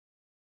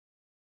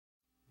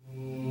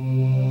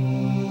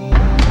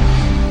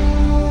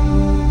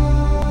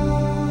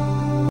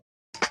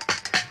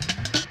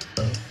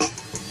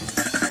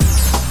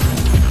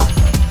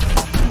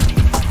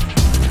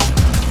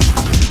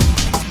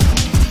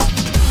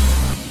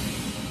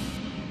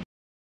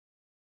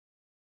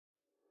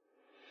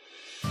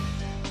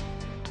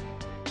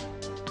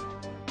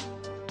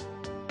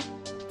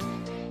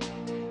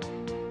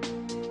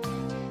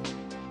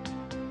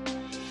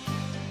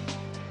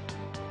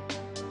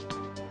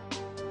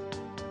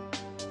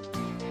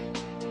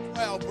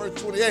12,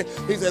 verse 28,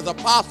 he says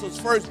apostles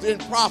first, then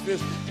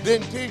prophets,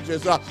 then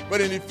teachers. But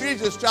in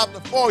Ephesians chapter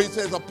 4, he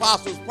says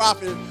apostles,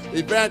 prophets,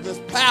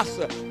 evangelists,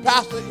 pastor.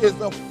 Pastor is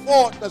the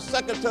fourth, the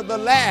second to the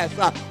last.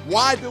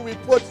 Why do we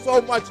put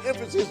so much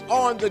emphasis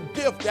on the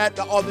gift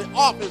or the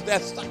office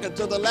that's second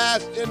to the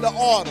last in the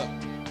order?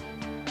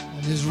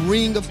 On his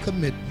ring of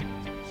commitment,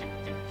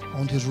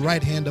 on his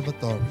right hand of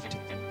authority.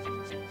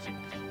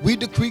 We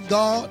decree,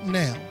 God,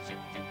 now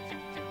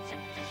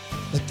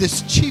that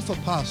this chief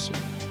apostle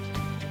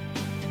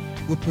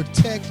will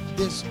protect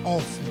this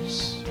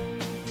office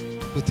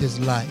with his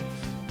life.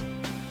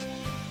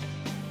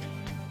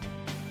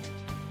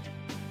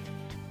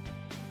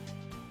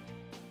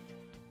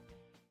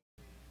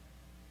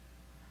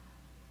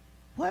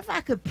 What if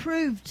I could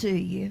prove to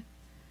you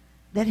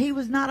that he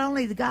was not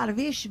only the God of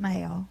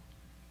Ishmael,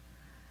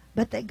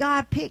 but that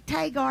God picked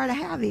Hagar to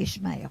have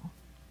Ishmael?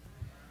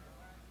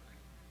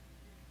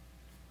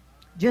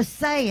 Just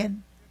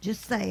saying,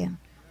 just saying,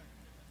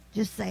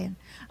 just saying.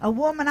 A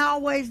woman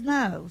always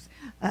knows.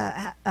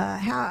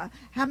 How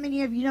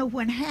many of you know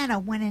when Hannah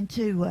went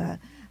into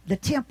the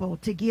temple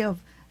to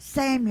give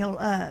Samuel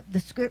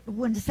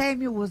when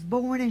Samuel was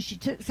born and she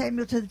took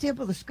Samuel to the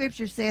temple, the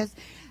scripture says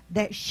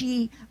that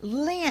she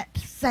lent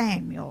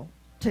Samuel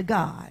to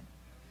God.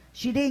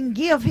 She didn't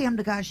give him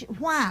to God.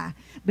 Why?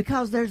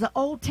 Because there's an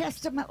Old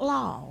Testament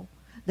law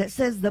that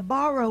says the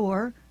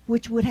borrower,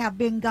 which would have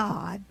been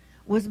God,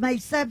 was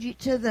made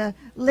subject to the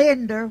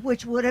lender,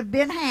 which would have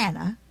been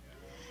Hannah.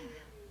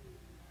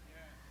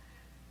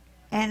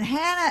 And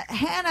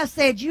Hannah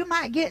said, you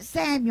might get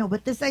Samuel,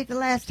 but this ain't the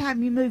last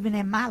time you're moving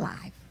in my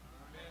life.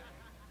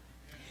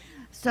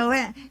 So,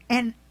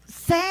 and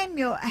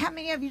Samuel, how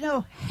many of you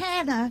know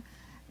Hannah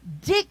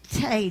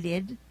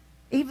dictated,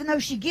 even though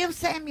she gives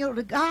Samuel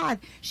to God,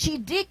 she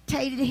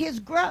dictated his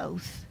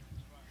growth.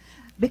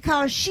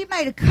 Because she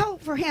made a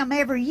coat for him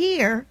every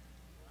year.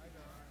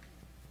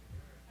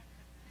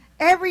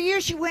 Every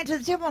year she went to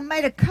the temple and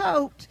made a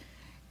coat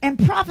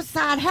and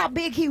prophesied how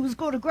big he was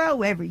going to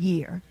grow every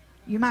year.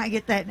 You might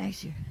get that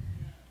next year.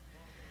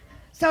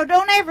 So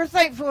don't ever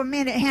think for a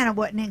minute Hannah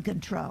wasn't in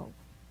control.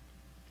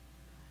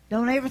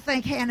 Don't ever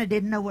think Hannah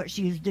didn't know what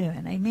she was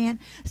doing. Amen?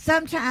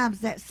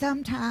 Sometimes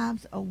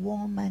a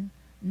woman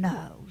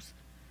knows.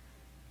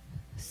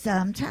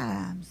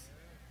 Sometimes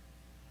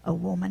a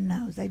woman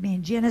knows.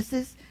 Amen.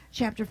 Genesis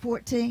chapter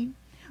 14.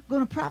 I'm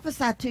going to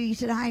prophesy to you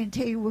tonight and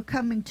tell you we're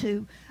coming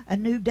to a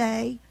new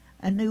day,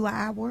 a new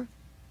hour,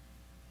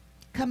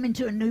 coming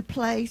to a new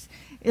place.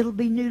 It'll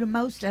be new to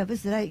most of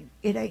us. It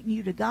ain't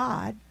new to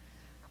God,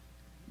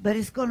 but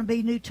it's going to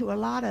be new to a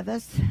lot of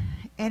us,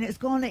 and it's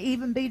going to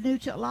even be new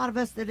to a lot of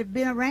us that have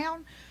been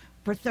around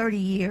for 30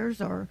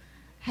 years or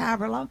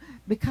however long,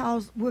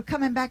 because we're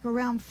coming back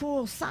around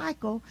full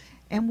cycle,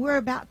 and we're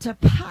about to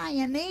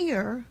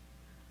pioneer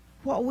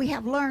what we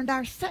have learned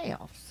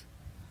ourselves.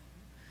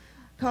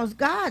 Because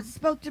God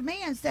spoke to me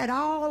and said,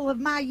 all of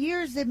my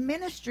years in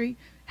ministry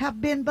have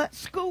been but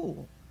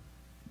school.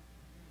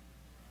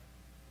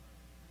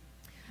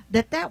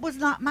 That was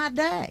not my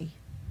day.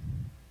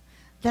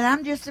 That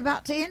I'm just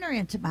about to enter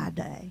into my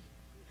day.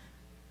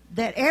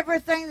 That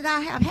everything that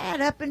I have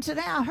had up until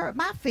now hurt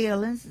my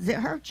feelings. Does it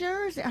hurt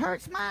yours? It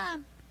hurts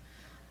mine.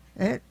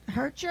 It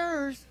hurts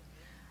yours.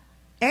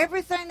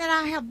 Everything that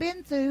I have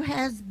been through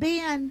has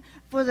been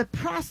for the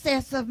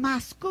process of my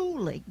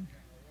schooling.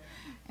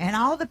 And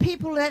all the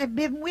people that have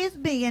been with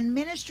me in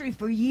ministry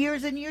for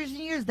years and years and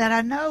years that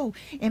I know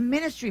in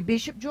ministry,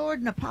 Bishop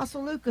Jordan,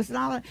 Apostle Lucas, and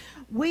all that,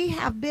 we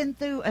have been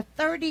through a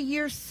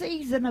 30-year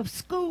season of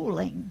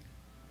schooling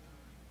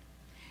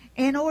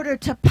in order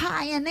to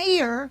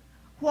pioneer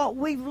what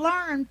we've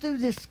learned through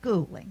this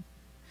schooling.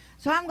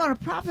 So I'm going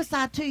to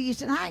prophesy to you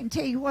tonight and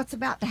tell you what's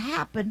about to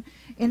happen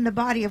in the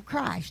body of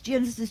Christ.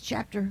 Genesis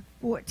chapter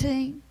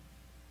 14.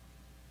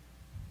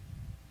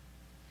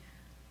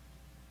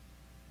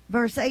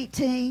 Verse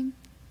 18.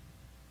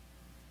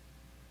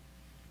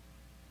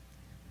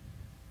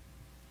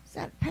 Is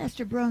that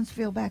Pastor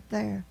Brunsfield back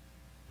there?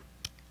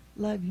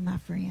 Love you, my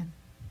friend.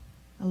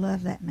 I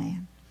love that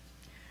man.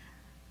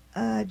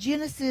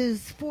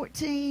 Genesis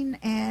 14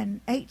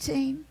 and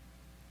 18.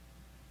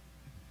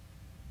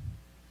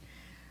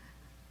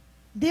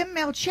 Then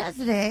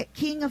Melchizedek,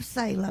 king of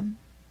Salem,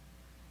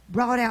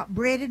 brought out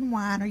bread and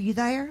wine. Are you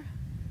there?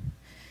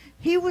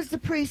 He was the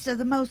priest of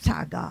the Most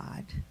High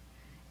God.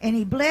 And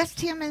he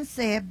blessed him and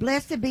said,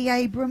 Blessed be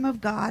Abram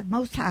of God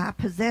Most High,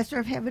 possessor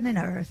of heaven and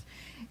earth.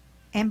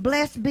 And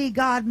blessed be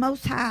God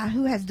Most High,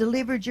 who has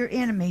delivered your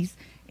enemies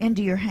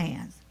into your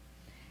hands.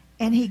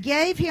 And he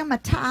gave him a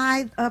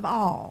tithe of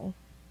all.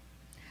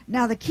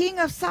 Now the king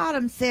of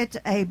Sodom said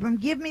to Abram,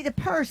 Give me the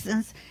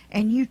persons,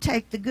 and you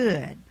take the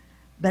good.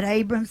 But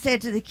Abram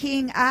said to the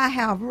king, I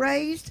have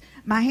raised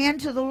my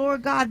hand to the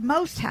Lord God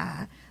Most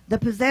High, the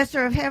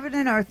possessor of heaven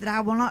and earth, that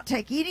I will not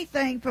take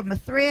anything from a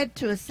thread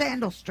to a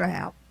sandal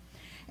strap,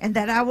 and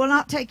that I will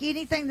not take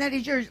anything that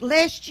is yours,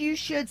 lest you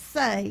should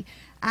say,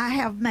 I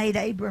have made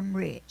Abram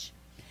rich.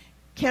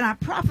 Can I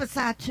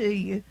prophesy to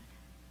you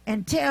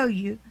and tell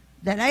you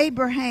that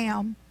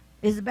Abraham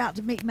is about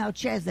to meet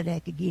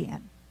Melchizedek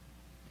again.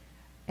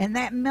 And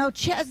that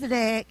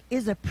Melchizedek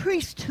is a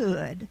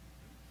priesthood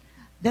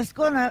that's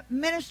going to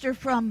minister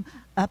from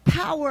a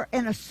power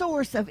and a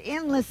source of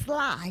endless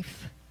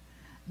life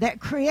that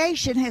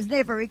creation has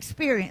never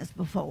experienced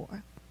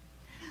before.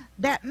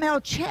 That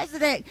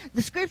Melchizedek,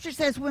 the scripture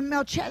says when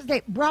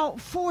Melchizedek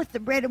brought forth the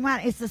bread and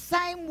wine, it's the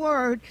same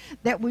word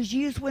that was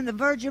used when the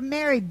Virgin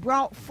Mary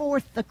brought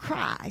forth the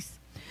Christ.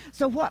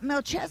 So what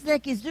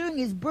Melchizedek is doing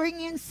is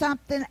bringing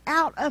something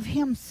out of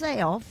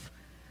himself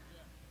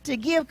to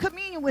give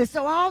communion with.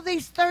 So all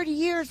these 30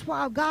 years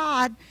while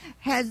God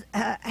has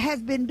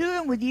been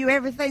doing with you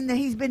everything that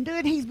he's been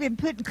doing, he's been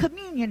putting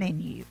communion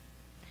in you.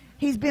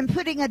 He's been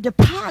putting a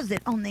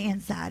deposit on the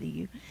inside of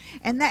you.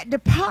 And that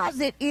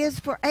deposit is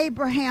for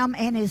Abraham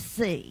and his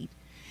seed.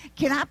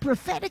 Can I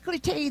prophetically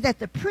tell you that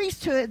the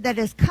priesthood that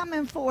is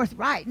coming forth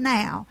right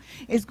now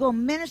is going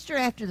to minister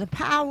after the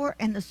power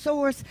and the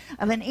source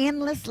of an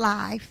endless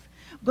life,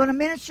 going to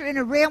minister in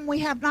a realm we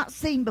have not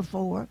seen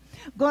before,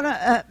 going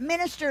to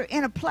minister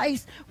in a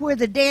place where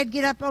the dead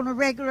get up on a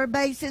regular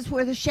basis,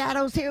 where the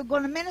shadows here,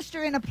 going to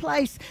minister in a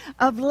place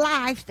of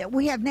life that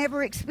we have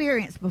never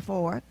experienced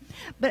before,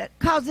 but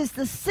because it's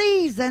the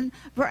season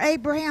for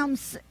Abraham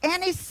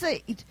and his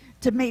seed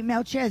to meet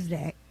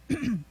Melchizedek.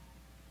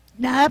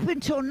 Now, up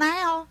until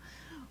now,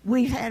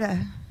 we've had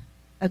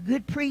a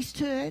good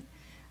priesthood.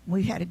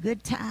 We've had a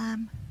good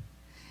time.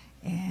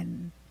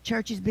 And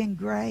church has been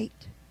great.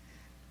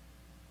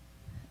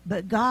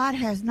 But God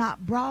has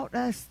not brought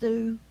us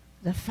through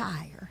the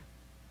fire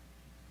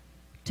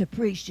to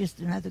preach just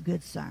another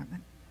good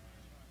sermon.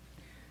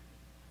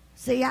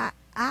 See,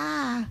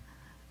 I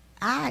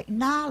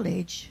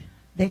acknowledge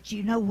that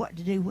you know what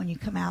to do when you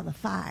come out of the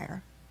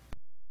fire.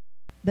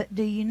 But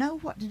do you know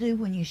what to do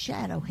when your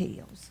shadow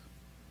heals?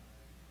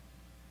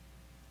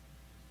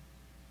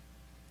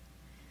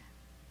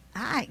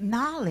 I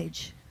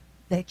acknowledge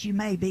that you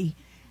may be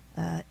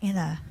in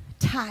a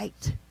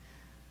tight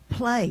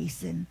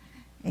place and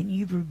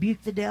you've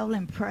rebuked the devil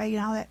and prayed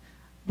and all that.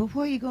 But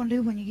what are you going to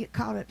do when you get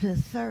caught up to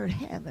the third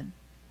heaven?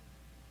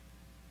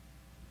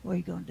 What are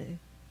you going to do?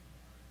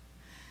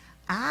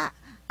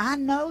 I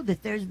know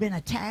that there's been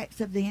attacks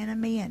of the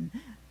enemy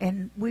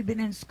and we've been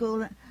in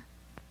school.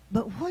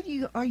 But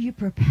are you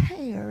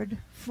prepared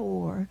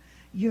for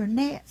your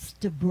nets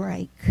to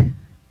break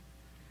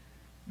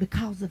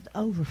because of the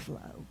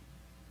overflow?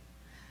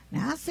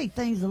 Now, I see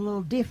things a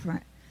little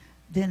different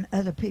than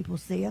other people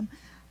see them.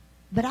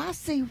 But I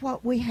see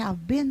what we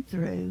have been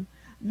through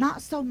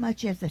not so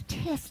much as a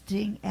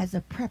testing as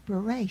a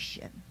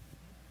preparation.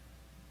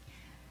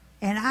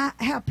 And I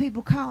have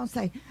people call and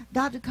say,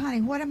 Dr.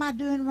 Connie, what am I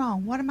doing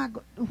wrong? What am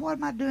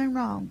I doing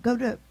wrong? Go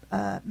to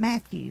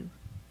Matthew.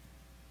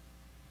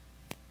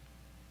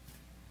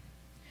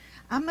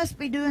 I must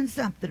be doing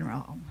something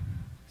wrong.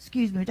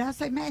 Excuse me, did I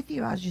say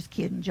Matthew? I was just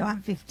kidding.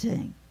 John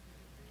 15.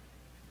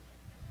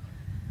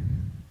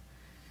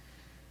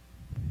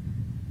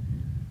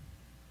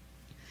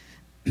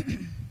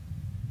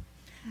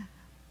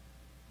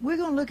 We're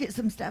going to look at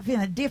some stuff in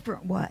a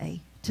different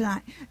way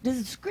tonight. Does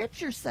the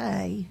scripture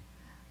say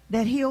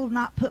that he'll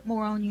not put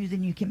more on you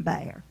than you can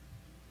bear?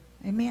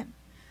 Amen.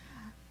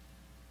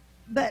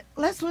 But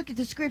let's look at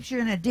the scripture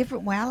in a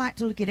different way. I like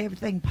to look at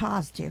everything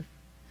positive.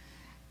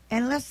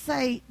 And let's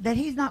say that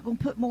he's not going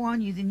to put more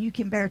on you than you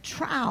can bear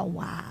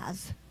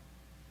trial-wise.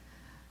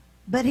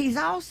 But he's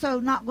also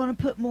not going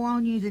to put more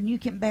on you than you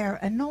can bear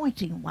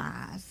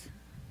anointing-wise.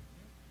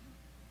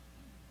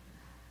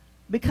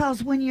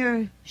 Because when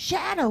your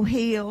shadow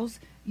heals,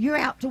 you're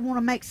out to want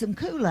to make some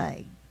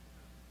Kool-Aid.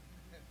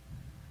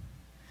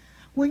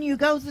 When you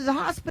go through the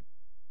hospital,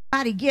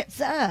 somebody gets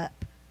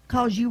up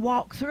because you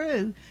walk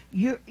through,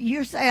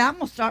 you're saying, I'm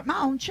going to start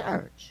my own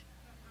church.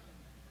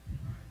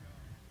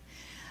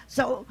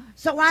 So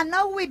I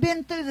know we've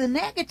been through the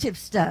negative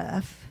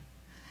stuff,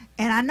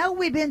 and I know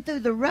we've been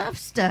through the rough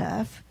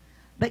stuff,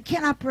 but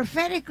can I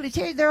prophetically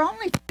tell you there are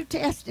only two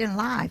tests in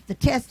life, the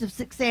test of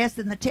success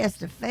and the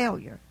test of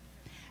failure.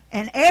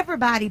 And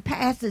everybody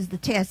passes the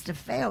test of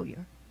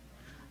failure.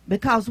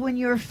 Because when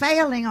you're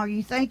failing, or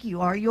you think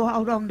you are, you'll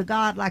hold on to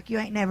God like you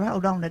ain't never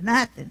hold on to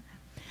nothing.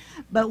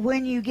 But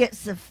when you get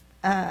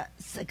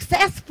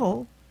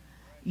successful,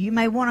 you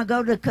may want to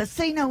go to a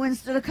casino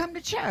instead of come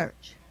to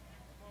church.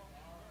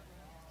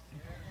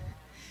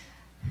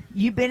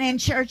 You've been in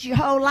church your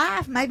whole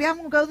life. Maybe I'm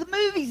going to go to the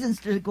movies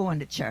instead of going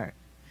to church.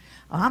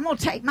 Or I'm going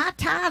to take my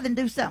tithe and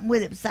do something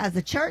with it besides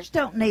the church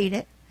don't need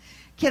it.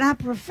 Can I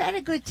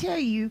prophetically tell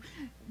you,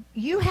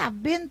 you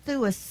have been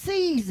through a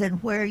season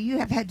where you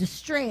have had to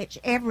stretch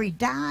every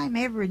dime,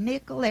 every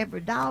nickel,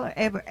 every dollar,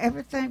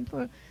 everything.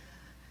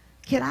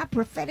 Can I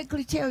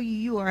prophetically tell you,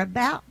 you are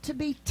about to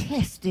be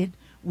tested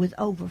with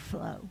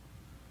overflow?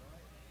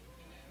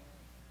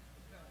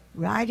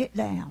 Write it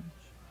down.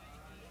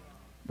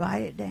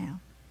 Write it down.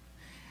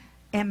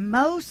 And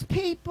most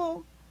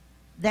people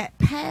that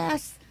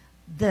pass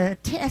the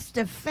test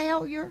of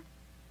failure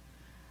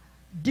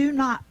do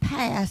not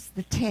pass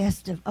the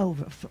test of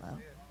overflow.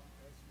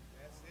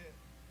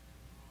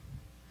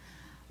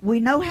 We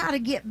know how to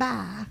get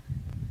by.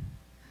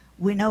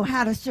 We know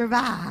how to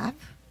survive.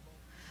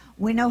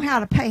 We know how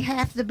to pay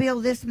half the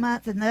bill this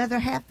month and the other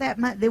half that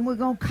month. Then we're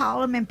going to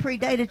call them and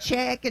predate a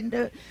check and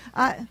do.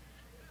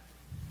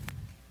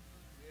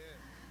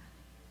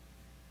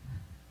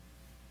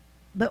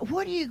 But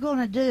what are you going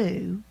to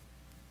do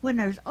when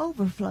there's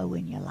overflow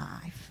in your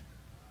life?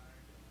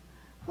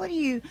 What do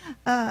you?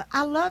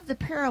 I love the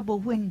parable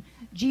when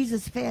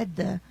Jesus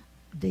fed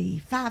the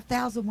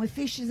 5,000 with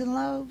fishes and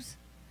loaves,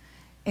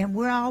 and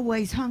we're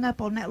always hung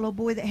up on that little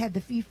boy that had the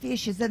few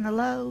fishes and the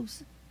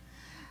loaves.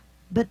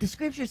 But the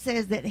scripture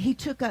says that he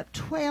took up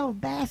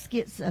 12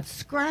 baskets of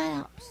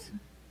scraps.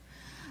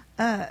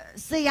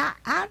 See,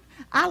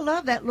 I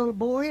love that little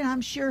boy, and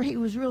I'm sure he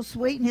was real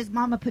sweet, and his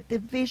mama put the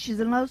fishes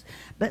and loaves.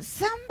 But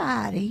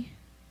somebody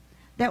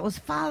that was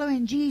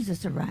following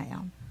Jesus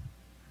around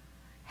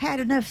had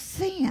enough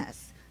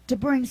sense to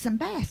bring some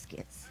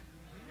baskets.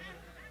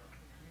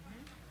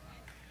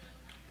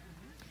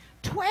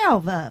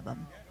 12 of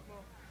them.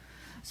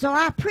 So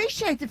I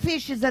appreciate the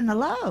fishes and the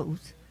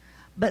loaves,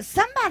 but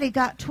somebody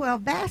got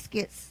 12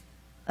 baskets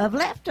of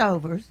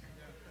leftovers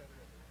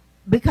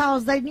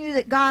because they knew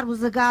that God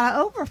was a God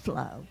of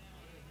overflow.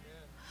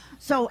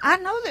 So I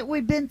know that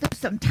we've been through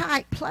some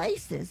tight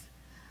places,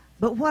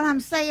 but what I'm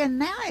saying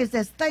now is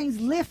as things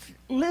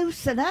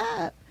loosen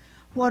up,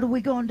 what are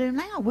we going to do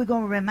now? We're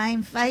going to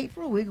remain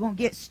faithful. We're going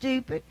to get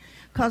stupid.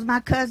 Because my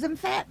cousin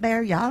Fat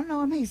Bear, y'all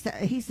know him, he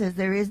says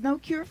there is no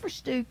cure for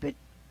stupid.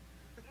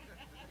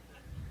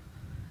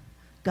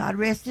 God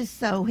rest his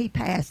soul. He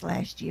passed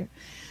last year.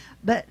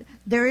 But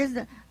there is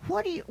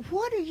what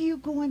are you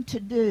going to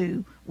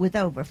do with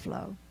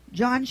overflow?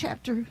 John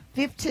chapter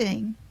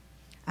 15.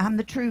 I'm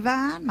the true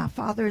vine. My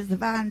Father is the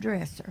vine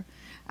dresser.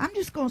 I'm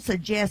just going to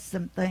suggest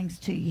some things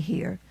to you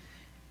here.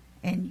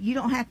 And you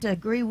don't have to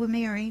agree with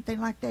me or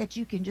anything like that.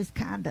 You can just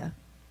kind of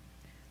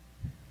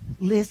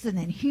listen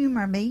and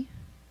humor me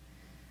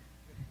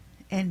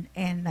and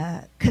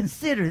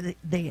consider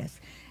this.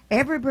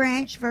 Every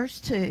branch,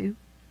 verse 2,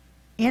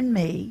 in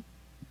me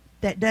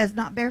that does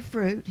not bear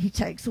fruit, he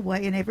takes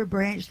away, and every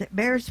branch that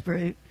bears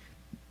fruit,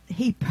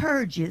 he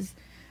purges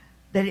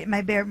that it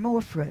may bear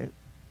more fruit.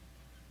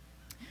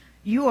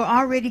 You are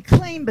already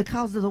clean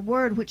because of the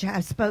word which I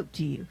spoke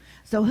to you.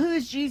 So who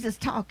is Jesus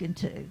talking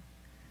to?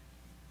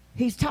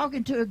 He's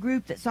talking to a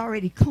group that's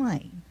already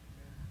clean.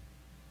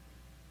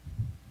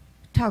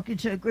 Talking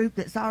to a group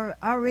that's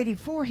already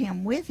for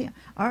him, with him.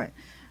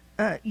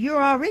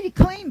 You're already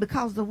clean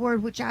because of the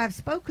word which I have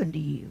spoken to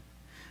you.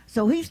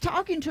 So he's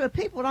talking to a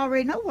people that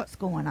already know what's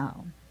going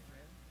on.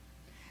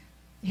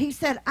 He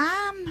said,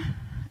 my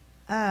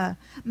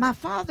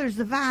Father's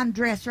the vine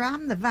dresser.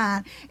 I'm the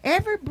vine.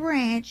 Every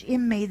branch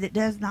in me that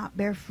does not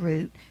bear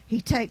fruit,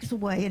 he takes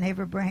away, and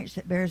every branch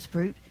that bears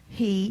fruit,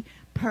 he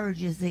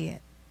purges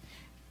it.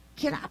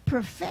 Can I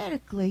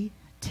prophetically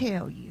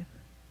tell you,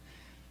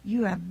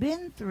 you have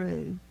been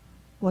through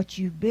what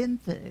you've been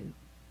through,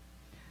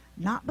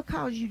 not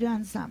because you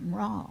done something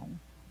wrong,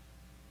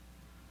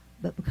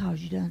 but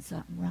because you done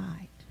something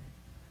right.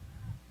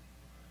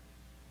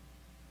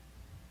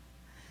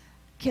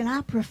 Can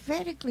I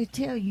prophetically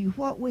tell you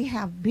what we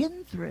have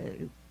been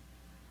through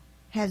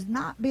has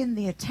not been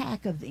the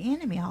attack of the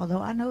enemy,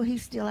 although I know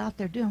he's still out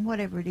there doing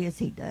whatever it is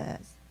he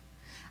does.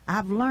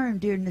 I've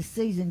learned during this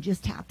season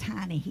just how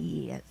tiny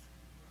he is.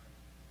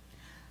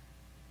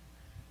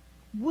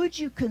 Would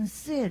you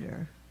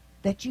consider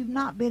that you've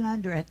not been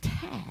under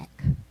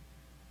attack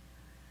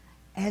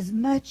as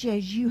much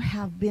as you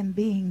have been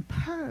being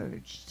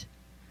purged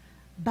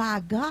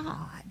by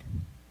God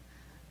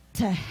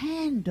to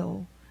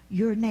handle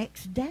your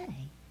next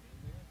day?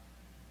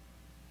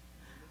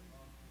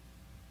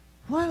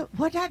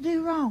 What did I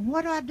do wrong?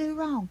 What do I do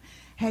wrong?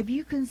 Have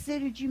you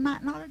considered you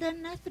might not have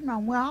done nothing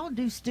wrong? Well, I'll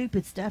do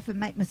stupid stuff and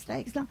make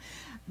mistakes.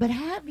 But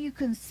have you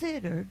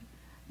considered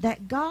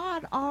that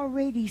God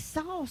already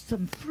saw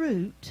some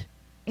fruit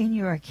in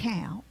your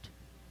account?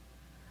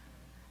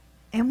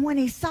 And when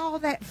he saw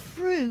that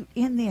fruit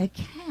in the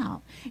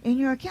account, in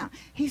your account,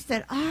 he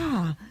said,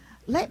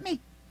 let me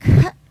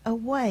cut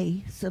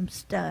away some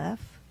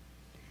stuff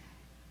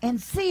and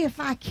see if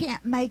I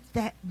can't make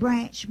that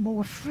branch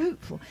more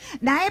fruitful.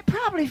 Now, it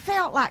probably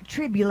felt like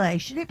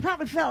tribulation. It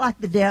probably felt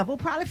like the devil.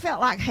 Probably felt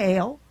like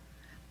hell.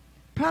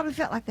 Probably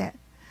felt like that.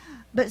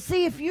 But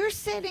see, if you're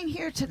sitting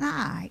here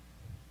tonight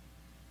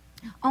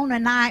on a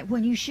night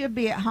when you should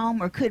be at home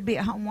or could be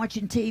at home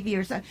watching TV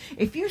or something,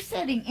 if you're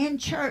sitting in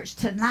church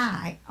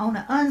tonight on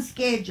an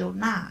unscheduled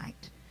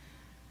night,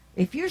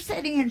 if you're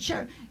sitting in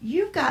church,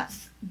 you've got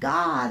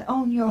God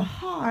on your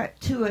heart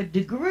to a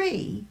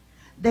degree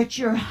that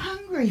you're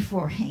hungry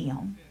for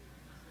him,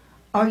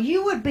 or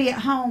you would be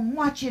at home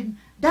watching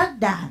Duck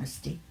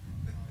Dynasty.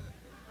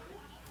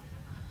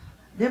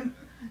 Them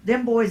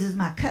boys is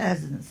my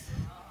cousins.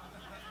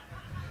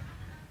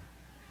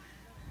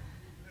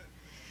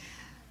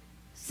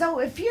 So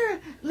if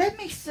let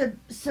me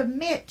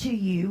submit to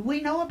you.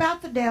 We know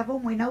about the devil.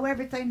 We know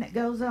everything that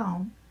goes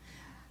on.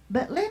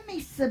 But let me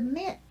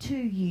submit to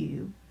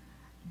you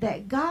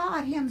that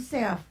God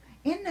himself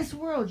In this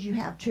world you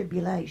have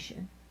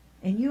tribulation,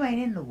 and you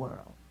ain't in the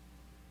world.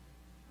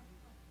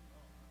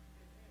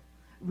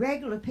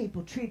 Regular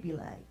people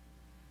tribulate.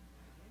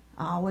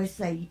 I always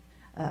say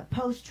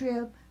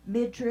post-trib,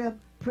 mid-trib,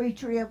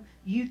 pre-trib,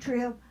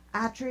 you-trib,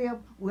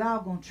 I-trib, we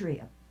all gonna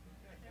trib.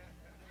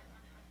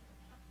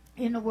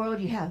 In the world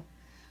you have.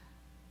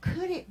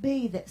 Could it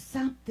be that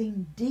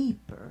something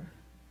deeper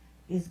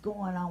is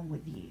going on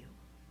with you?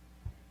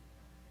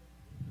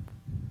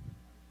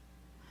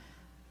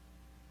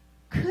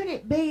 Could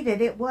it be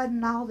that it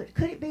wasn't all that?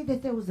 Could it be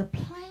that there was a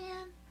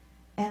plan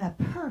and a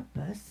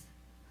purpose,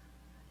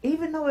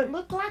 even though it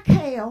looked like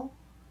hell?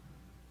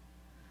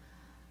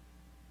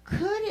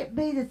 Could it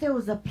be that there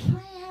was a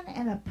plan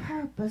and a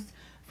purpose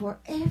for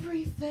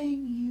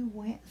everything you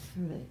went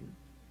through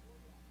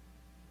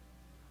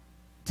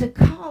to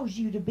cause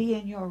you to be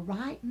in your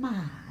right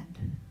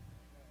mind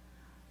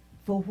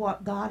for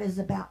what God is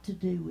about to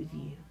do with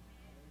you?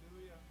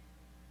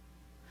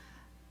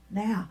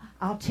 Now,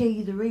 I'll tell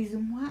you the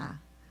reason why.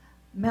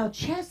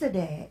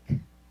 Melchizedek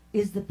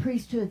is the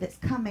priesthood that's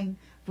coming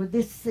for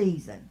this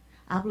season.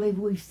 I believe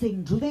we've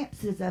seen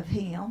glimpses of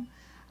him.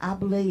 I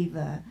believe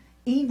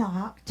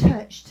Enoch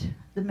touched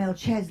the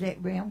Melchizedek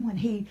realm when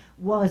he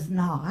was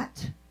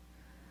not.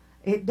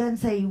 It doesn't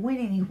say he went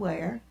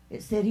anywhere.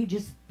 It said he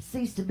just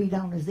ceased to be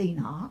known as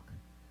Enoch.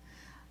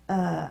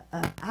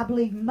 I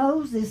believe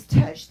Moses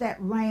touched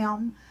that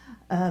realm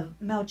of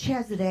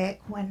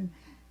Melchizedek when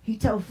he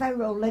told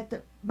Pharaoh,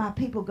 let my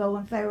people go,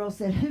 and Pharaoh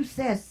said, who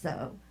says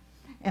so?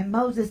 And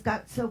Moses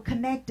got so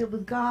connected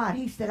with God,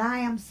 he said, I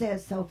am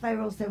says so.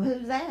 Pharaoh said, well,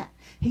 who's that?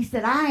 He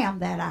said, I am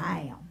that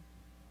I am.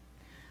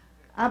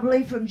 I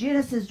believe from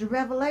Genesis to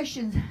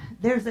Revelation,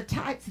 there's the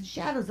types and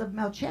shadows of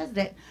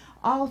Melchizedek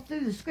all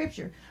through the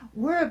scripture.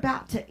 We're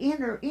about to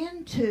enter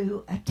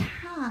into a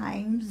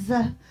times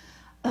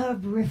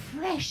of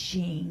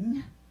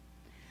refreshing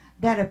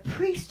that a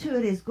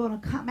priesthood is going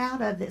to come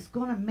out of that's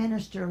going to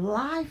minister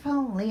life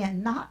only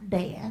and not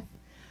death.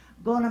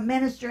 Going to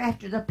minister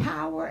after the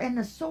power and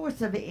the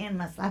source of the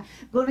endless life.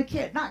 Going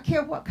to not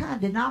care what kind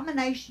of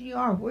denomination you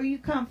are, where you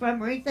come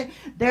from or anything.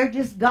 They're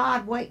just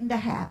God waiting to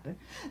happen.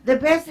 The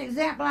best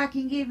example I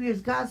can give you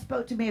is God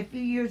spoke to me a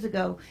few years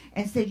ago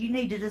and said, you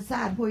need to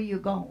decide where you're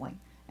going.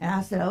 And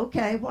I said,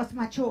 okay, what's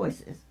my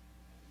choices?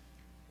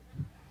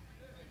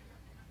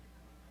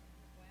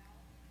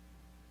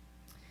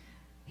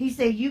 He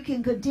said, you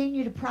can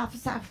continue to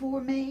prophesy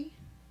for me,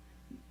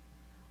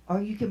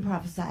 or you can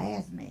prophesy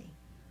as me.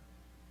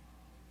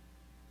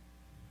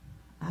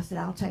 I said,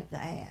 I'll take the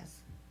as.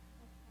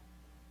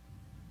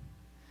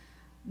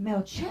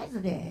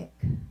 Melchizedek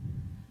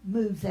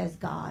moves as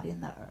God in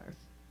the earth.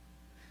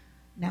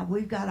 Now,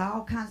 we've got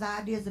all kinds of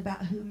ideas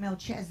about who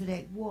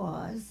Melchizedek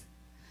was.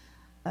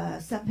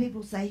 Some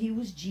people say he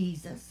was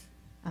Jesus.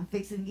 I'm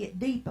fixing to get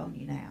deep on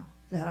you now.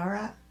 Is that all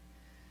right?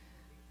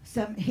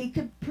 He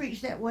could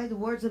preach that way, the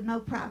words of no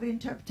private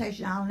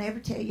interpretation. I'll never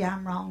tell you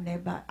I'm wrong,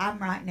 and I'm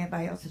right and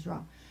everybody else is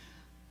wrong.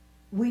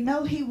 We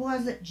know he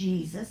wasn't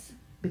Jesus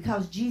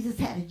because Jesus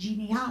had a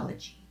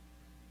genealogy.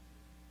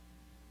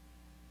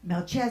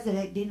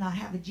 Melchizedek did not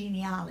have a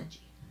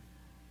genealogy.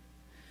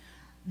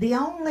 The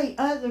only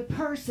other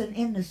person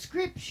in the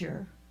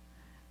scripture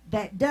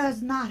that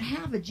does not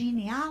have a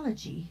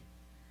genealogy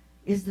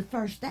is the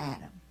first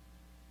Adam.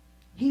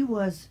 He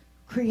was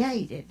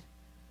created,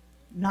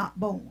 not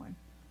born.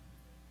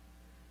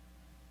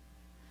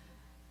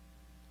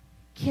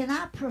 Can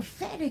I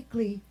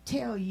prophetically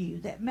tell you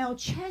that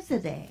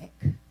Melchizedek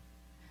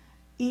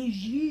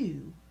is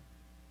you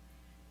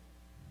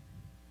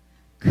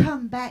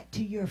come back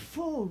to your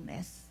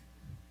fullness,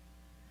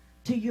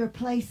 to your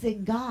place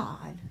in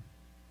God,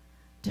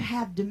 to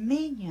have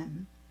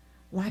dominion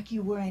like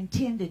you were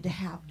intended to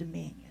have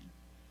dominion?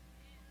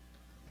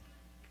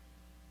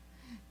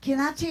 Can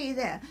I tell you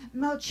that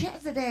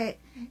Melchizedek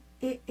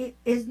it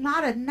is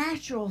not a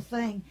natural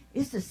thing,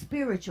 it's a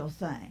spiritual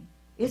thing.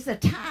 It's a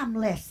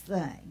timeless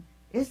thing.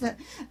 It's a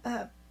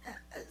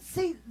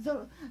see,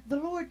 the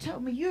Lord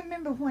told me, you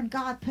remember when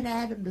God put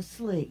Adam to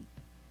sleep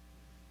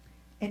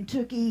and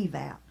took Eve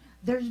out?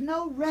 There's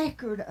no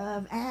record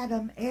of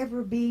Adam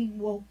ever being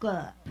woke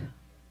up.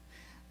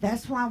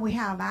 That's why we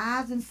have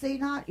eyes and see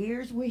not,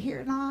 ears we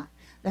hear not.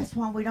 That's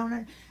why we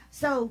don't.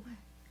 So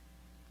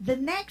the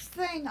next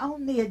thing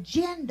on the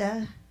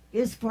agenda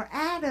is for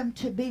Adam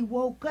to be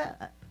woke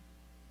up.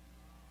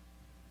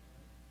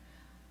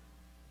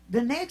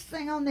 The next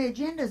thing on the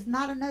agenda is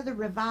not another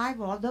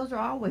revival. Those are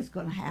always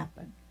going to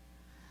happen.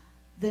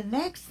 The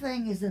next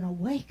thing is an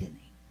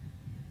awakening.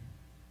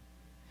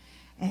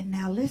 And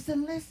now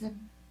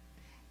listen.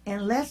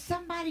 Unless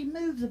somebody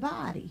moves the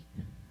body,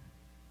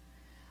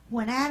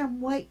 when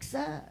Adam wakes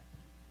up,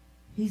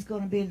 he's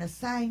going to be in the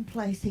same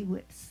place he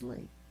went to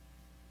sleep.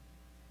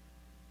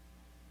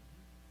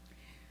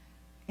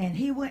 And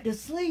he went to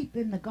sleep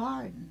in the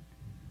garden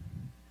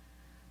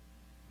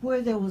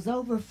where there was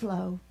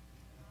overflow.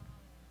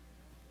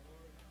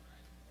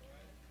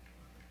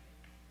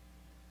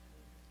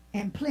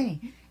 And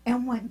plenty.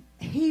 And when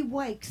he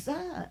wakes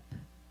up,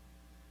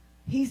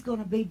 he's going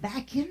to be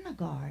back in the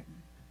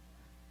garden,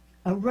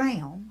 a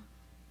realm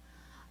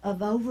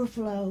of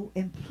overflow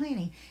and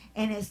plenty.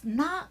 And it's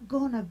not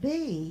going to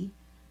be,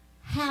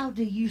 how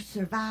do you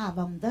survive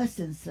on thus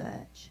and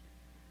such?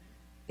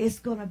 It's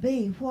going to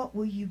be, what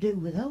will you do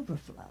with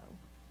overflow?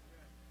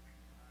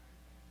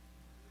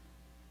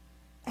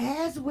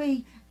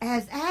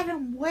 As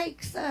Adam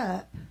wakes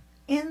up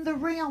in the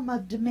realm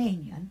of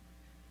dominion,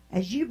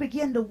 as you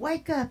begin to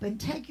wake up and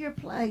take your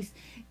place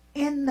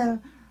in the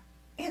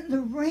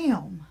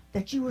realm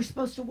that you were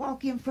supposed to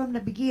walk in from the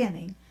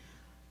beginning,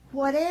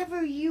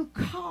 whatever you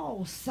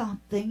call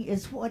something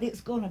is what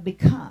it's going to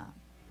become.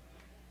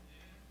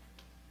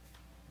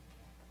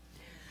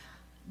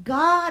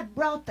 God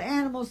brought the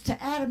animals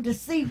to Adam to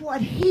see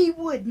what he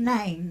would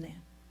name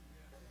them.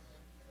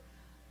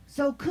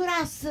 So could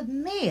I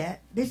submit,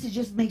 this is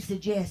just me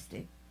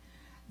suggesting,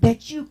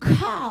 that you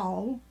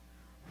call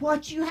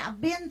what you have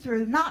been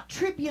through not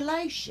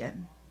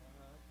tribulation,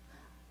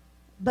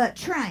 but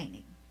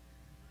training?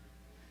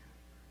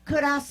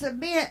 Could I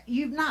submit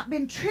you've not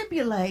been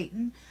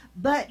tribulating,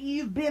 but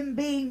you've been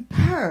being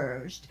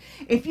purged?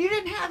 If you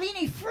didn't have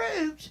any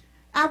fruit,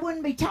 I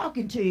wouldn't be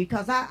talking to you,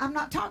 because I'm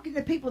not talking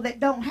to people that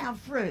don't have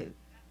fruit.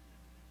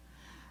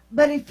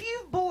 But if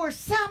you bore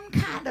some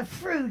kind of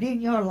fruit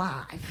in your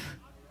life,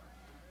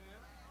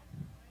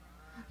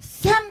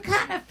 some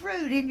kind of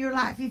fruit in your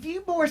life, if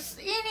you bore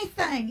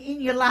anything in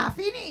your life,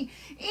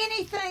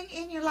 anything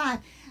in your life,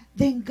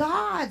 then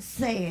God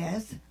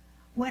says,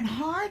 when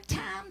hard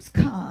times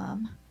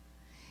come,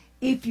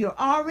 if you're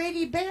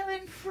already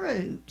bearing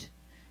fruit,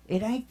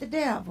 it ain't the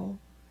devil,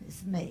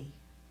 it's me.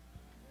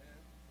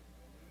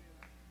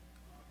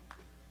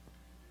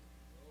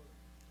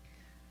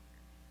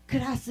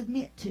 Could I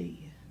submit to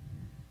you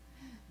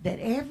that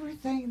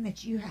everything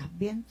that you have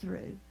been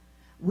through,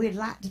 we'd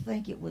like to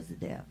think it was the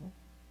devil,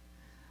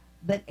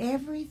 but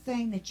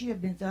everything that you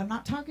have been through, I'm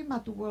not talking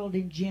about the world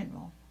in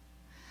general.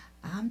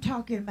 I'm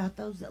talking about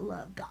those that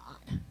love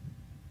God.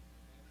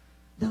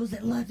 Those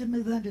that love to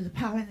move under the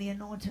power and the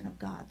anointing of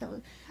God.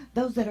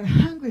 Those that are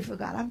hungry for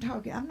God.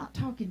 I'm not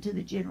talking to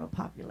the general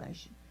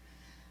population.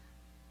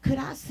 Could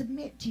I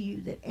submit to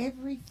you that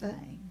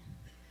everything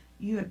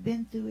you have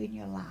been through in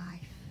your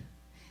life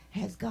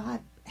has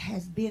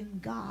been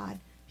God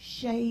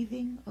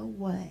shaving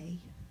away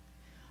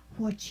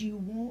what you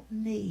won't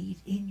need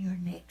in your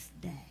next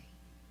day?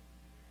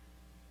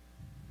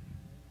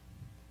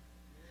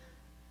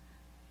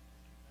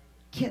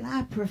 Can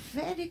I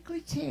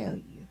prophetically tell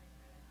you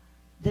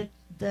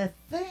that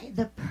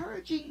the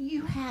purging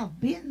you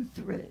have been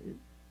through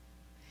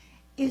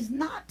is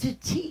not to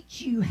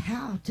teach you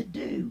how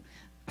to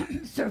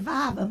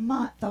survive a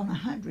month on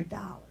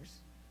 $100.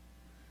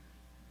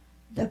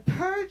 The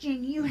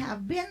purging you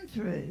have been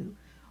through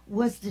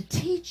was to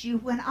teach you,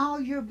 when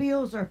all your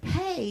bills are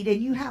paid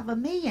and you have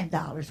 $1 million,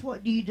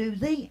 what do you do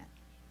then?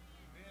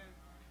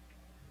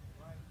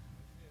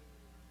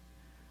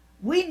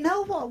 We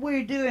know what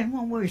we're doing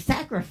when we're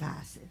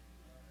sacrificing.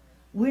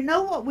 We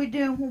know what we're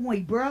doing when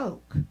we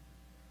broke.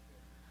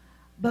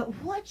 But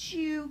what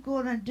you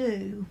going to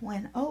do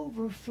when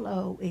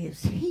overflow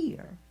is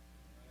here?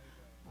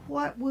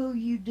 What will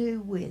you do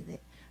with it?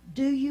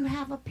 Do you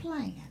have a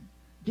plan?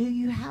 Do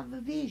you have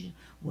a vision?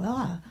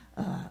 Well,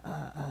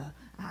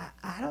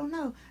 I don't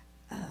know.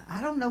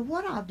 I don't know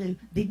what I'll do.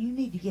 Then you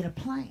need to get a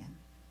plan.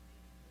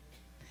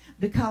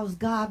 Because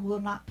God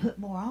will not put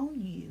more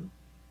on you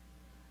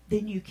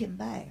than you can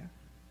bear.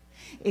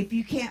 If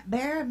you can't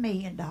bear $1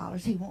 million,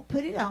 he won't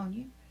put it on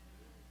you.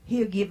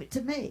 He'll give it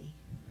to me.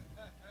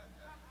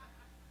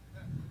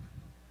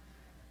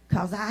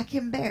 Because I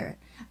can bear it.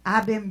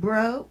 I've been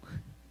broke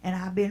and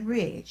I've been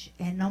rich.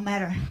 And no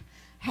matter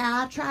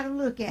how I try to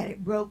look at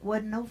it, broke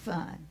wasn't no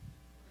fun.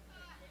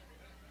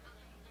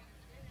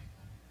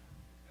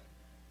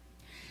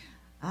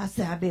 I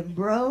say I've been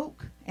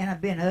broke and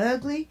I've been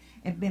ugly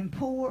and been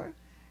poor.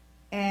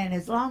 And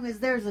as long as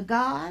there's a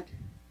God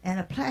and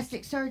a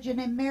plastic surgeon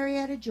in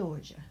Marietta,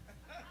 Georgia,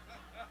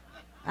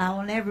 I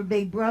will never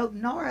be broke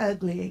nor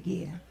ugly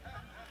again.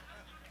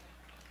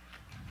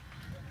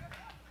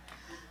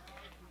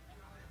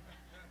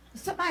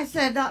 Somebody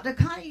said, Dr.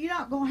 Connie, you're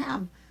not going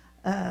to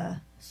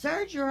have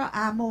surgery.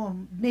 I'm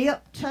going to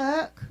nip,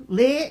 tuck,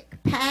 lick,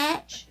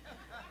 patch,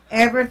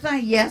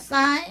 everything. Yes,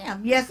 I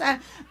am. Yes, I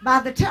am.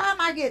 By the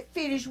time I get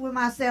finished with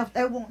myself,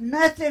 there won't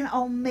nothing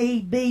on me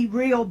be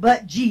real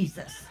but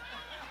Jesus.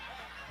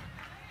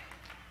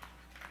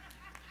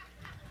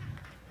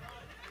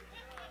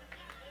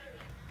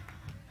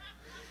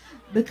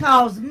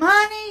 Because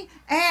money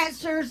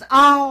answers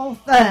all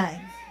things.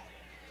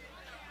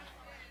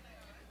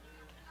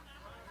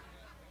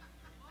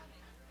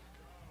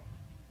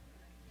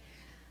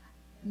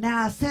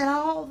 Now, I said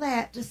all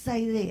that to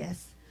say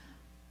this.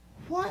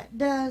 What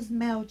does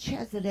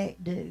Melchizedek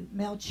do?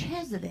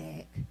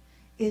 Melchizedek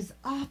is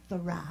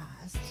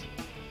authorized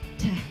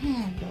to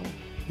handle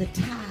the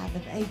tithe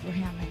of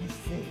Abraham and his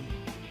seed.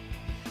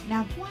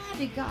 Now, why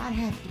did God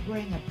have to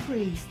bring a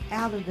priest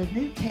out of the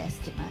New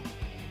Testament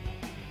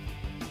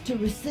to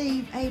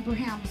receive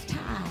Abraham's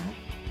tithe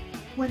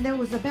when there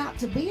was about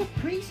to be a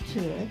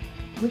priesthood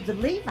with the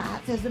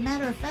Levites, as a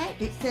matter of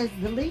fact, it says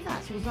the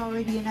Levites was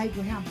already in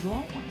Abraham's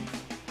loins.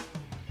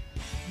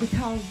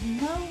 Because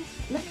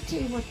let me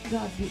tell you what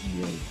God's getting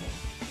you ready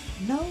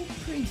for. No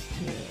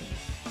priesthood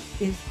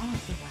is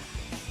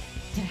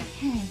authorized to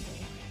handle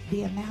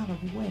the amount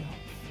of wealth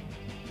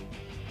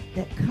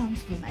that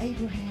comes from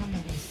Abraham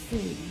and his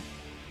seed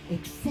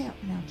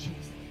except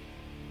Melchizedek.